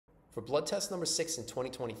For blood test number 6 in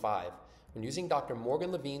 2025, when using Dr.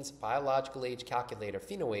 Morgan Levine's biological age calculator,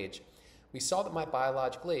 PhenoAge, we saw that my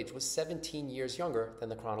biological age was 17 years younger than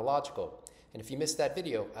the chronological. And if you missed that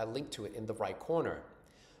video, I linked to it in the right corner.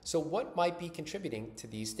 So what might be contributing to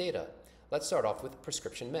these data? Let's start off with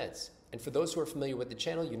prescription meds. And for those who are familiar with the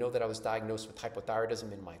channel, you know that I was diagnosed with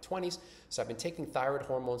hypothyroidism in my 20s, so I've been taking thyroid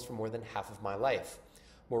hormones for more than half of my life.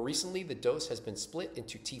 More recently, the dose has been split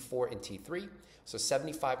into T4 and T3, so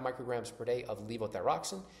 75 micrograms per day of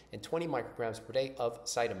levothyroxine and 20 micrograms per day of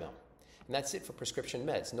Cytomel. And that's it for prescription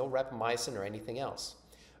meds, no rapamycin or anything else.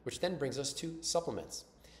 Which then brings us to supplements.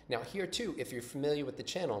 Now here too, if you're familiar with the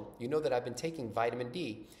channel, you know that I've been taking vitamin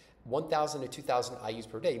D, 1,000 to 2,000 IUs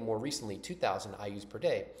per day, more recently 2,000 IUs per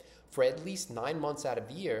day, for at least 9 months out of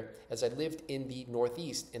the year as I lived in the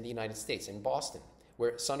Northeast in the United States, in Boston,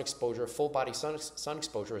 where sun exposure, full body sun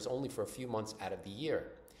exposure is only for a few months out of the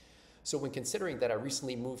year. So when considering that I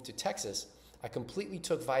recently moved to Texas, I completely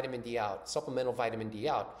took vitamin D out, supplemental vitamin D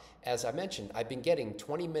out. As I mentioned, I've been getting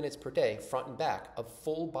 20 minutes per day, front and back, of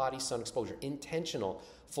full body sun exposure, intentional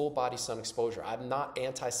full body sun exposure. I'm not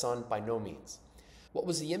anti-sun by no means. What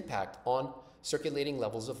was the impact on circulating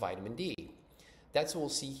levels of vitamin D? That's what we'll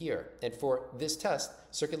see here. And for this test,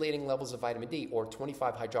 circulating levels of vitamin D, or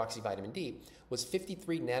 25-hydroxyvitamin D, was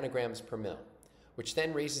 53 nanograms per mil, which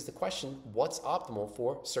then raises the question, what's optimal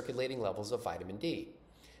for circulating levels of vitamin D?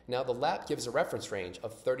 Now, the lab gives a reference range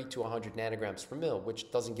of 30 to 100 nanograms per mil,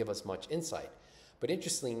 which doesn't give us much insight. But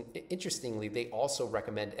interestingly, they also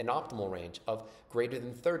recommend an optimal range of greater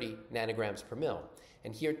than 30 nanograms per mil.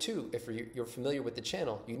 And here too, if you're familiar with the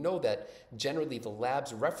channel, you know that generally the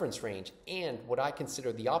lab's reference range and what I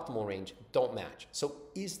consider the optimal range don't match. So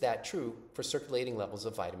is that true for circulating levels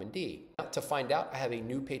of vitamin D? Now, to find out, I have a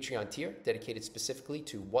new Patreon tier dedicated specifically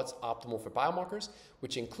to what's optimal for biomarkers,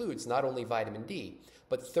 which includes not only vitamin D,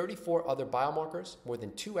 but 34 other biomarkers, more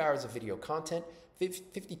than 2 hours of video content,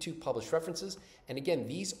 52 published references, and again,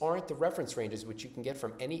 these aren't the reference ranges which you can get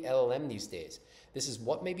from any LLM these days. This is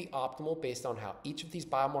what may be optimal based on how each of these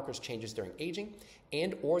biomarkers changes during aging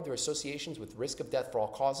and or their associations with risk of death for all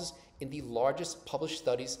causes in the largest published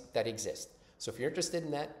studies that exist. So if you're interested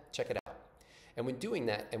in that, check it out. And when doing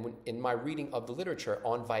that, and in my reading of the literature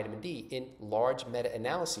on vitamin D in large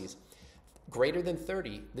meta-analyses, greater than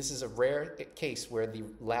 30, this is a rare case where the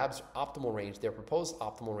lab's optimal range, their proposed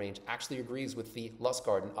optimal range, actually agrees with the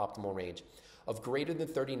Lustgarten optimal range of greater than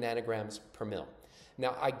 30 nanograms per mil.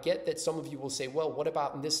 Now, I get that some of you will say, well, what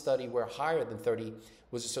about in this study where higher than 30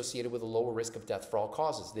 was associated with a lower risk of death for all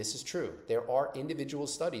causes? This is true. There are individual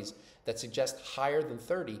studies that suggest higher than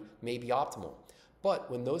 30 may be optimal.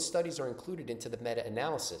 But when those studies are included into the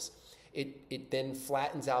meta-analysis, it then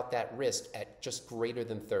flattens out that risk at just greater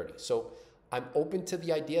than 30. So I'm open to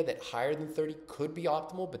the idea that higher than 30 could be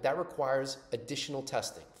optimal, but that requires additional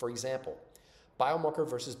testing. For example, biomarker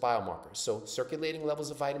versus biomarkers. So circulating levels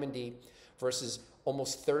of vitamin D versus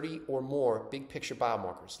almost 30 or more big picture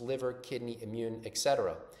biomarkers, liver, kidney, immune,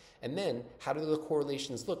 etc. And then how do the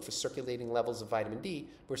correlations look for circulating levels of vitamin D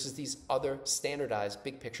versus these other standardized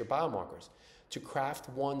big picture biomarkers to craft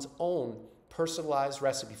one's own personalized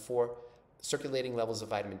recipe for circulating levels of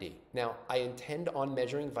vitamin D. Now, I intend on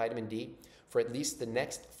measuring vitamin D for at least the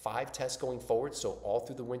next 5 tests going forward, so all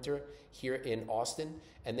through the winter here in Austin,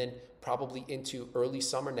 and then probably into early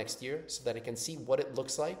summer next year so that I can see what it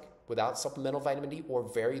looks like without supplemental vitamin D or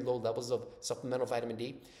very low levels of supplemental vitamin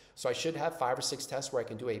D. So I should have 5 or 6 tests where I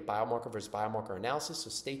can do a biomarker versus biomarker analysis, so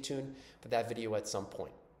stay tuned for that video at some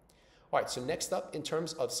point. All right, so next up in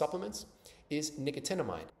terms of supplements is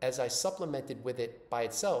nicotinamide, as I supplemented with it by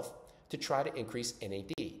itself to try to increase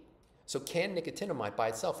NAD. So can nicotinamide by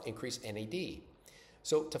itself increase NAD?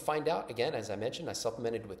 So to find out, again, as I mentioned, I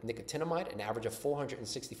supplemented with nicotinamide, an average of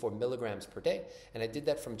 464 milligrams per day, and I did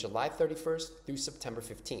that from July 31st through September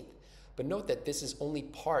 15th. But note that this is only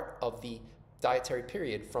part of the dietary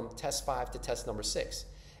period from test 5 to test number 6,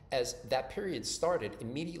 as that period started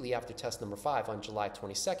immediately after test number 5 on July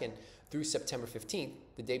 22nd through September 15th,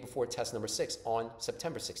 the day before test number 6 on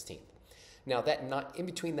September 16th. Now, in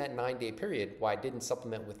between that 9-day period, why I didn't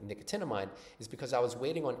supplement with nicotinamide is because I was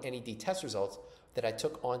waiting on NAD test results that I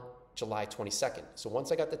took on July 22nd. So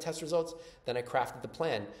once I got the test results, then I crafted the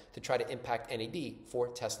plan to try to impact NAD for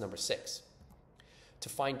test number 6. To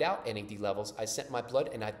find out NAD levels, I sent my blood,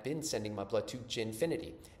 and I've been sending my blood to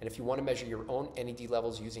Ginfinity. And if you want to measure your own NAD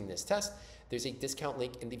levels using this test, there's a discount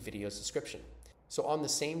link in the video's description. So on the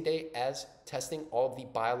same day as testing all of the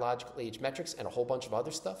biological age metrics and a whole bunch of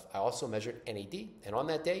other stuff, I also measured NAD, and on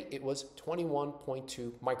that day it was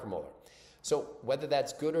 21.2 micromolar. So whether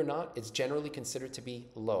that's good or not, it's generally considered to be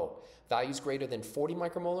low. Values greater than 40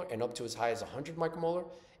 micromolar and up to as high as 100 micromolar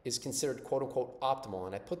is considered quote unquote optimal.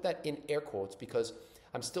 And I put that in air quotes because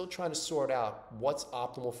I'm still trying to sort out what's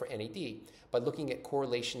optimal for NAD by looking at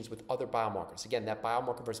correlations with other biomarkers. Again, that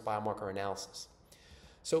biomarker versus biomarker analysis.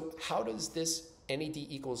 So how does this NAD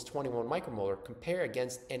equals 21 micromolar compare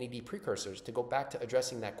against NAD precursors to go back to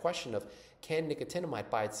addressing that question of can nicotinamide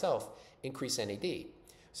by itself increase NAD?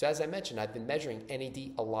 So as I mentioned, I've been measuring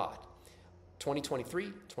NAD a lot. 2023,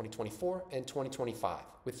 2024, and 2025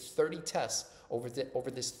 with 30 tests over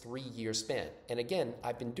this 3-year span. And again,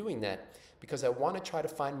 I've been doing that because I want to try to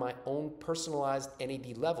find my own personalized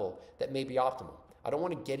NAD level that may be optimal. I don't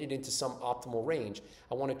want to get it into some optimal range.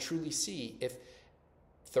 I want to truly see if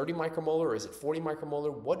 30 micromolar or is it 40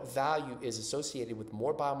 micromolar, what value is associated with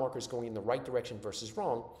more biomarkers going in the right direction versus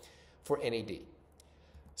wrong for NAD.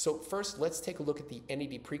 So first, let's take a look at the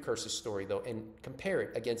NAD precursor story though and compare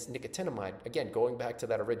it against nicotinamide. Again, going back to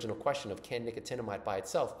that original question of can nicotinamide by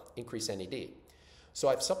itself increase NAD. So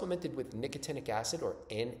I've supplemented with nicotinic acid or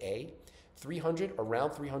NA,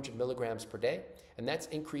 around 300 milligrams per day, and that's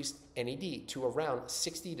increased NAD to around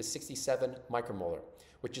 60 to 67 micromolar,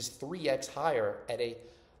 which is 3x higher at a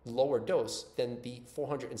lower dose than the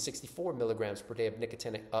 464 milligrams per day of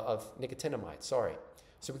nicotinamide.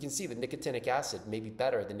 So we can see that nicotinic acid may be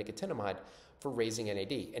better than nicotinamide for raising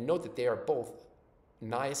NAD. And note that they are both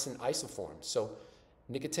niacin isoforms. So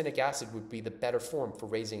nicotinic acid would be the better form for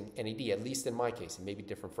raising NAD, at least in my case. It may be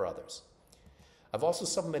different for others. I've also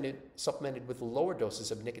supplemented with lower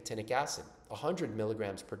doses of nicotinic acid, 100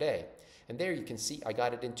 milligrams per day. And there you can see I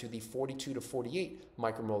got it into the 42 to 48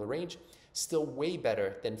 micromolar range, still way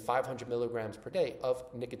better than 500 milligrams per day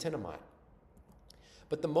of nicotinamide.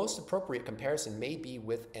 But the most appropriate comparison may be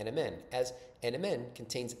with NMN, as NMN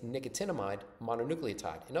contains nicotinamide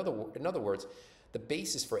mononucleotide. In other words, the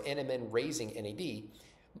basis for NMN raising NAD,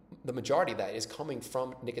 the majority of that is coming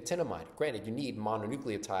from nicotinamide. Granted, you need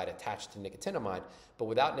mononucleotide attached to nicotinamide, but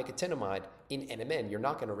without nicotinamide in NMN, you're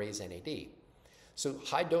not going to raise NAD. So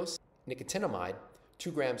high dose nicotinamide,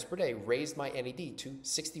 2 grams per day, raised my NAD to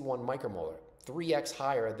 61 micromolar, 3x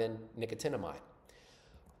higher than nicotinamide.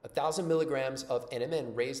 1,000 milligrams of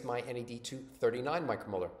NMN raised my NAD to 39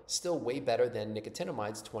 micromolar, still way better than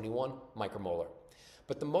nicotinamide's 21 micromolar.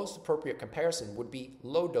 But the most appropriate comparison would be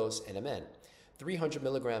low-dose NMN, 300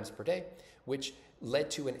 milligrams per day, which led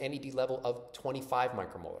to an NAD level of 25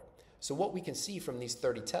 micromolar. So what we can see from these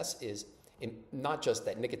 30 tests is not just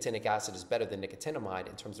that nicotinic acid is better than nicotinamide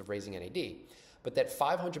in terms of raising NAD, but that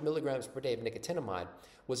 500 milligrams per day of nicotinamide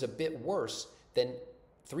was a bit worse than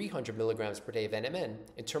 300 milligrams per day of NMN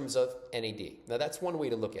in terms of NAD. Now that's one way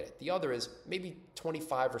to look at it. The other is maybe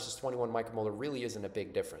 25 versus 21 micromolar really isn't a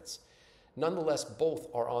big difference. Nonetheless, both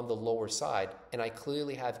are on the lower side, and I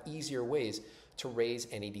clearly have easier ways to raise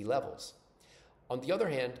NAD levels. On the other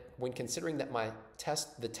hand, when considering that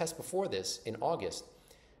the test before this in August,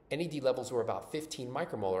 NAD levels were about 15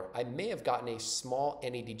 micromolar, I may have gotten a small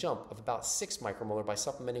NAD jump of about 6 micromolar by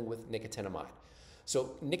supplementing with nicotinamide.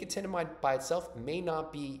 So nicotinamide by itself may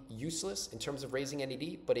not be useless in terms of raising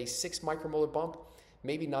NAD, but a 6 micromolar bump,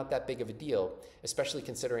 maybe not that big of a deal, especially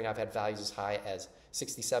considering I've had values as high as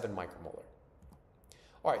 67 micromolar.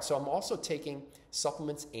 All right, so I'm also taking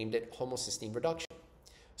supplements aimed at homocysteine reduction.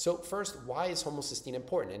 So first, why is homocysteine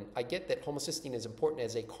important? And I get that homocysteine is important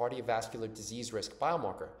as a cardiovascular disease risk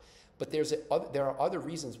biomarker, but there are other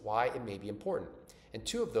reasons why it may be important. And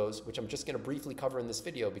 2 of those, which I'm just going to briefly cover in this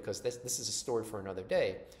video because this is a story for another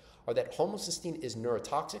day, are that homocysteine is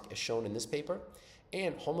neurotoxic, as shown in this paper,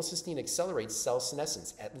 and homocysteine accelerates cell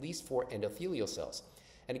senescence, at least for endothelial cells.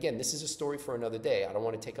 And again, this is a story for another day. I don't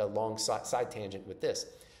want to take a long side tangent with this,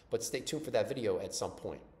 but stay tuned for that video at some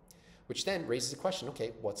point. Which then raises the question,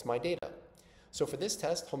 okay, what's my data? So for this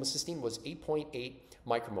test, homocysteine was 8.8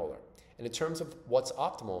 micromolar. And in terms of what's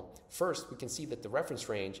optimal, first we can see that the reference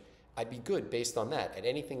range, I'd be good based on that. At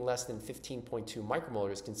anything less than 15.2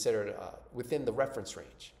 micromolar is considered within the reference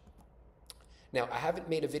range. Now, I haven't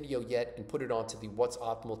made a video yet and put it onto the What's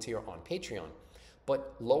Optimal tier on Patreon,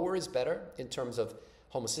 but lower is better in terms of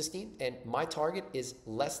homocysteine, and my target is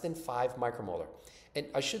less than 5 micromolar. And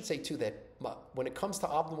I should say too that when it comes to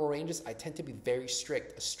optimal ranges, I tend to be very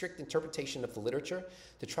strict, a strict interpretation of the literature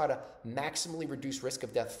to try to maximally reduce risk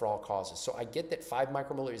of death for all causes. So I get that 5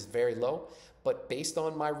 micromolar is very low, but based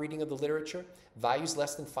on my reading of the literature, values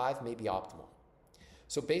less than 5 may be optimal.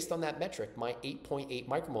 So based on that metric, my 8.8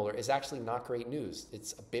 micromolar is actually not great news.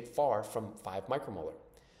 It's a bit far from 5 micromolar.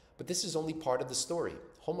 But this is only part of the story.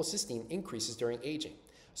 Homocysteine increases during aging,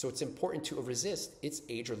 so it's important to resist its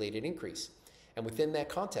age-related increase. And within that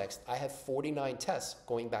context, I have 49 tests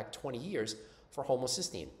going back 20 years for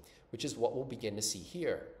homocysteine, which is what we'll begin to see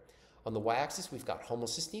here. On the y-axis, we've got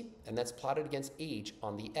homocysteine, and that's plotted against age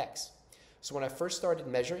on the x. So when I first started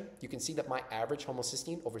measuring, you can see that my average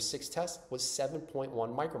homocysteine over 6 tests was 7.1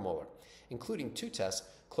 micromolar, including 2 tests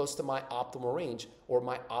close to my optimal range or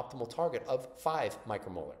my optimal target of 5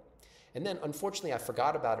 micromolar. And then, unfortunately, I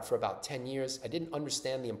forgot about it for about 10 years. I didn't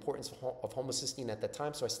understand the importance of homocysteine at that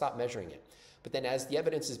time, so I stopped measuring it. But then as the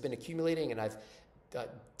evidence has been accumulating and I've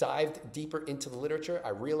dived deeper into the literature, I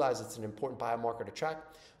realized it's an important biomarker to track.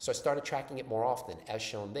 So I started tracking it more often, as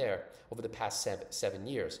shown there, over the past seven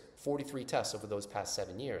years. 43 tests over those past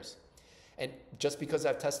 7 years. And just because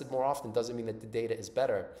I've tested more often doesn't mean that the data is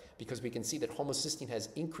better, because we can see that homocysteine has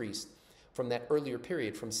increased from that earlier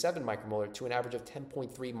period from 7 micromolar to an average of 10.3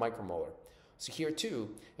 micromolar. So here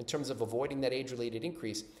too, in terms of avoiding that age-related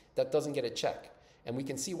increase, that doesn't get a check. And we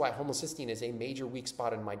can see why homocysteine is a major weak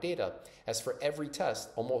spot in my data, as for every test,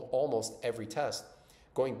 almost every test,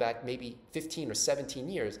 going back maybe 15 or 17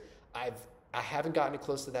 years, I haven't gotten it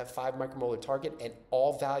close to that 5 micromolar target, and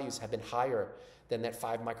all values have been higher than that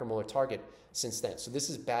 5 micromolar target since then. So this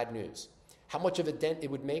is bad news. How much of a dent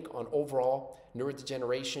it would make on overall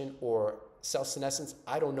neurodegeneration or cell senescence,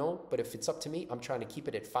 I don't know, but if it's up to me, I'm trying to keep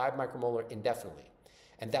it at 5 micromolar indefinitely.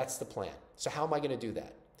 And that's the plan. So how am I going to do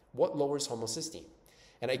that? What lowers homocysteine?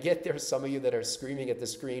 And I get there are some of you that are screaming at the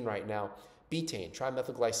screen right now, betaine,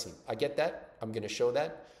 trimethylglycine. I get that. I'm going to show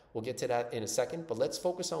that. We'll get to that in a second, but let's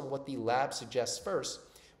focus on what the lab suggests first,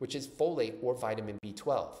 which is folate or vitamin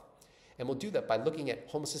B12. And we'll do that by looking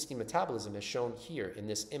at homocysteine metabolism as shown here in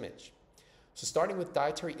this image. So starting with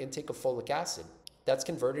dietary intake of folic acid, that's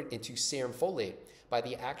converted into serum folate by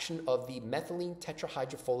the action of the methylene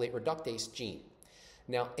tetrahydrofolate reductase gene.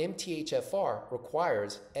 Now, MTHFR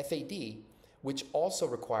requires FAD, which also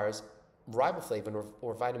requires riboflavin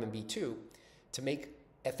or vitamin B2 to make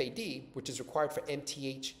FAD, which is required for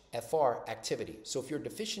MTHFR activity. So if you're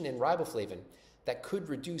deficient in riboflavin, that could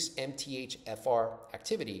reduce MTHFR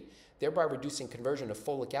activity, thereby reducing conversion of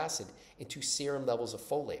folic acid into serum levels of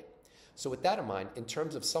folate. So with that in mind, in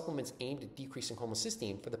terms of supplements aimed at decreasing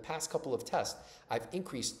homocysteine, for the past couple of tests, I've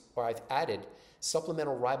added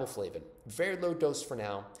supplemental riboflavin. Very low dose for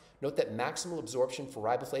now. Note that maximal absorption for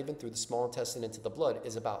riboflavin through the small intestine into the blood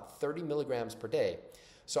is about 30 milligrams per day.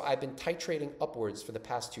 So I've been titrating upwards for the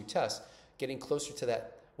past 2 tests, getting closer to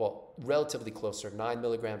that, well, relatively closer, 9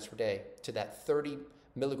 milligrams per day, to that 30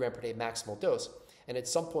 milligram per day maximal dose. And at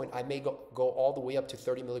some point, I may go all the way up to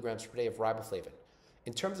 30 milligrams per day of riboflavin.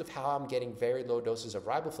 In terms of how I'm getting very low doses of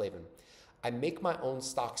riboflavin, I make my own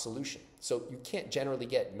stock solution. So you can't generally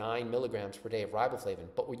get 9 milligrams per day of riboflavin,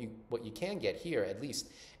 but what you can get here, at least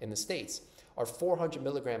in the States, are 400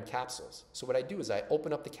 milligram capsules. So what I do is I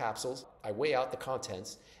open up the capsules, I weigh out the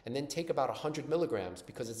contents, and then take about 100 milligrams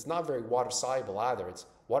because it's not very water soluble either. Its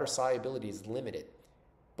water solubility is limited.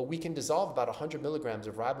 But we can dissolve about 100 milligrams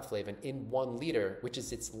of riboflavin in 1 liter, which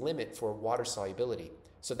is its limit for water solubility.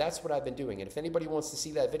 So that's what I've been doing. And if anybody wants to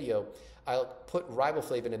see that video, I'll put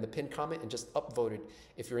riboflavin in the pinned comment and just upvote it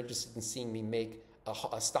if you're interested in seeing me make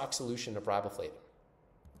a stock solution of riboflavin.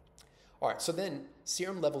 All right, so then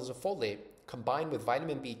serum levels of folate combined with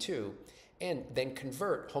vitamin B2 and then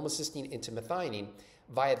convert homocysteine into methionine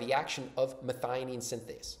via the action of methionine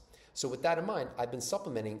synthase. So with that in mind, I've been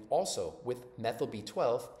supplementing also with methyl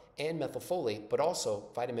B12 and methylfolate, but also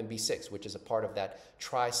vitamin B6, which is a part of that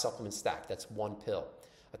tri-supplement stack. That's 1 pill.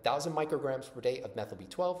 1,000 micrograms per day of methyl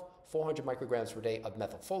B12, 400 micrograms per day of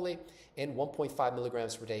methylfolate, and 1.5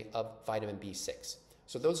 milligrams per day of vitamin B6.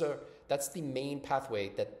 So that's the main pathway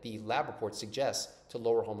that the lab report suggests to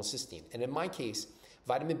lower homocysteine. And in my case,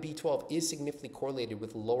 vitamin B12 is significantly correlated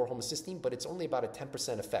with lower homocysteine, but it's only about a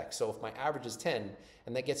 10% effect. So if my average is 10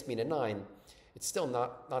 and that gets me to 9, it's still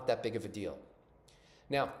not that big of a deal.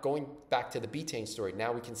 Now, going back to the betaine story,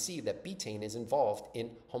 now we can see that betaine is involved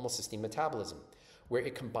in homocysteine metabolism, where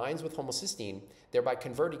it combines with homocysteine, thereby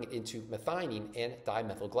converting it into methionine and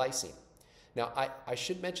dimethylglycine. Now, I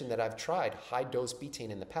should mention that I've tried high-dose betaine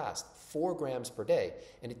in the past, 4 grams per day,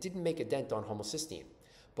 and it didn't make a dent on homocysteine.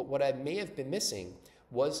 But what I may have been missing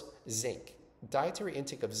was zinc. Dietary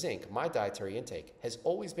intake of zinc, my dietary intake, has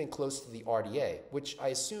always been close to the RDA, which I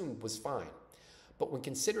assumed was fine. But when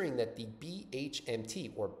considering that the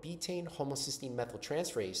BHMT, or betaine homocysteine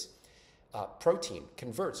methyltransferase protein,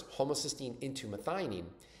 converts homocysteine into methionine,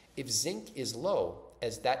 if zinc is low,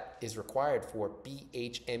 as that is required for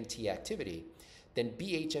BHMT activity, then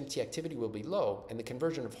BHMT activity will be low, and the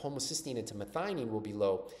conversion of homocysteine into methionine will be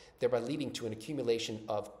low, thereby leading to an accumulation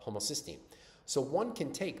of homocysteine. So one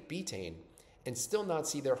can take betaine and still not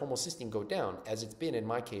see their homocysteine go down, as it's been in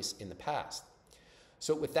my case in the past.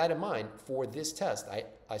 So with that in mind, for this test,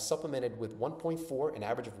 I supplemented with 1.4, an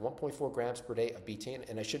average of 1.4 grams per day of betaine.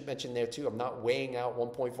 And I should mention there too, I'm not weighing out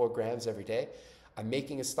 1.4 grams every day. I'm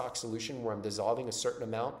making a stock solution where I'm dissolving a certain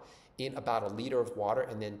amount in about a liter of water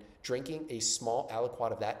and then drinking a small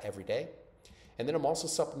aliquot of that every day. And then I'm also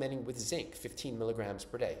supplementing with zinc, 15 milligrams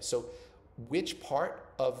per day. So which part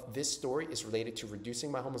of this story is related to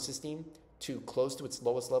reducing my homocysteine to close to its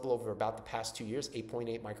lowest level over about the past 2 years,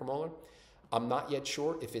 8.8 micromolar? I'm not yet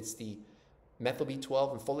sure if it's the methyl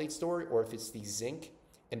B12 and folate story or if it's the zinc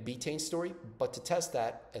and betaine story, but to test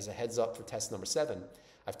that, as a heads up for test number 7,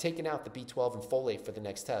 I've taken out the B12 and folate for the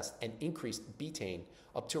next test and increased betaine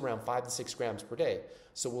up to around 5 to 6 grams per day.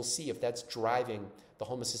 So we'll see if that's driving the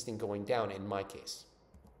homocysteine going down in my case.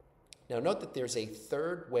 Now note that there's a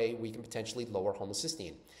third way we can potentially lower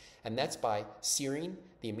homocysteine, and that's by serine,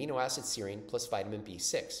 the amino acid serine plus vitamin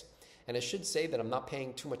B6. And I should say that I'm not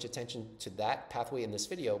paying too much attention to that pathway in this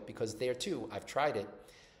video because there too, I've tried it.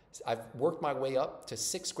 I've worked my way up to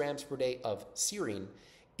 6 grams per day of serine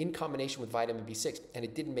in combination with vitamin B6, and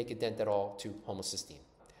it didn't make a dent at all to homocysteine.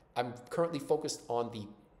 I'm currently focused on the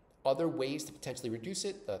other ways to potentially reduce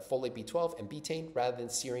it, folate B12 and betaine, rather than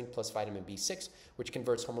serine plus vitamin B6, which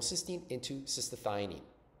converts homocysteine into cystathionine.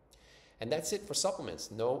 And that's it for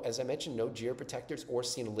supplements. No, as I mentioned, no geoprotectors or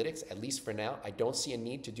senolytics, at least for now. I don't see a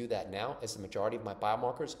need to do that now, as the majority of my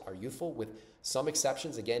biomarkers are youthful, with some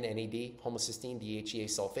exceptions, again, NAD, homocysteine, DHEA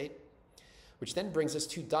sulfate. Which then brings us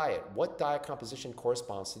to diet. What diet composition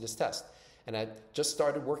corresponds to this test? And I just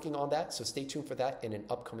started working on that, so stay tuned for that in an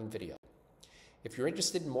upcoming video. If you're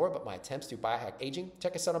interested in more about my attempts to biohack aging,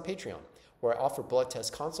 check us out on Patreon, where I offer blood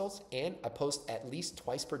test consults and I post at least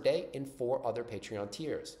twice per day in 4 other Patreon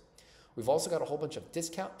tiers. We've also got a whole bunch of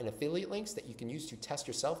discount and affiliate links that you can use to test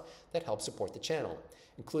yourself that help support the channel,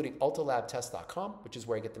 including ultralabtest.com, which is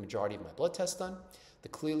where I get the majority of my blood tests done, the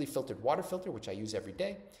clearly filtered water filter, which I use every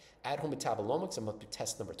day, at-home metabolomics, I'm up to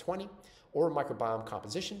test number 20, oral microbiome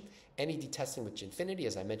composition, NAD testing with Ginfinity,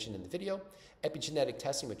 as I mentioned in the video, epigenetic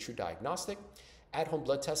testing with True Diagnostic, at-home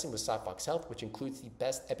blood testing with SciFox Health, which includes the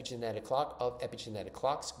best epigenetic clock of epigenetic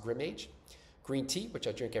clocks, GrimAge, green tea, which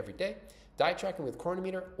I drink every day, diet tracking with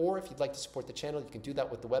Chronometer, or if you'd like to support the channel, you can do that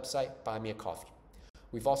with the website, Buy Me a Coffee.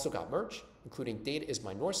 We've also got merch, including Data is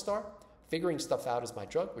my North Star, Figuring Stuff Out is my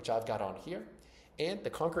drug, which I've got on here, and the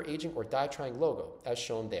ConquerAging or Diet Trying logo, as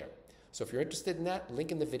shown there. So if you're interested in that,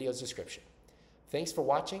 link in the video's description. Thanks for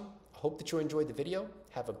watching. I hope that you enjoyed the video.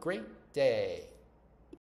 Have a great day.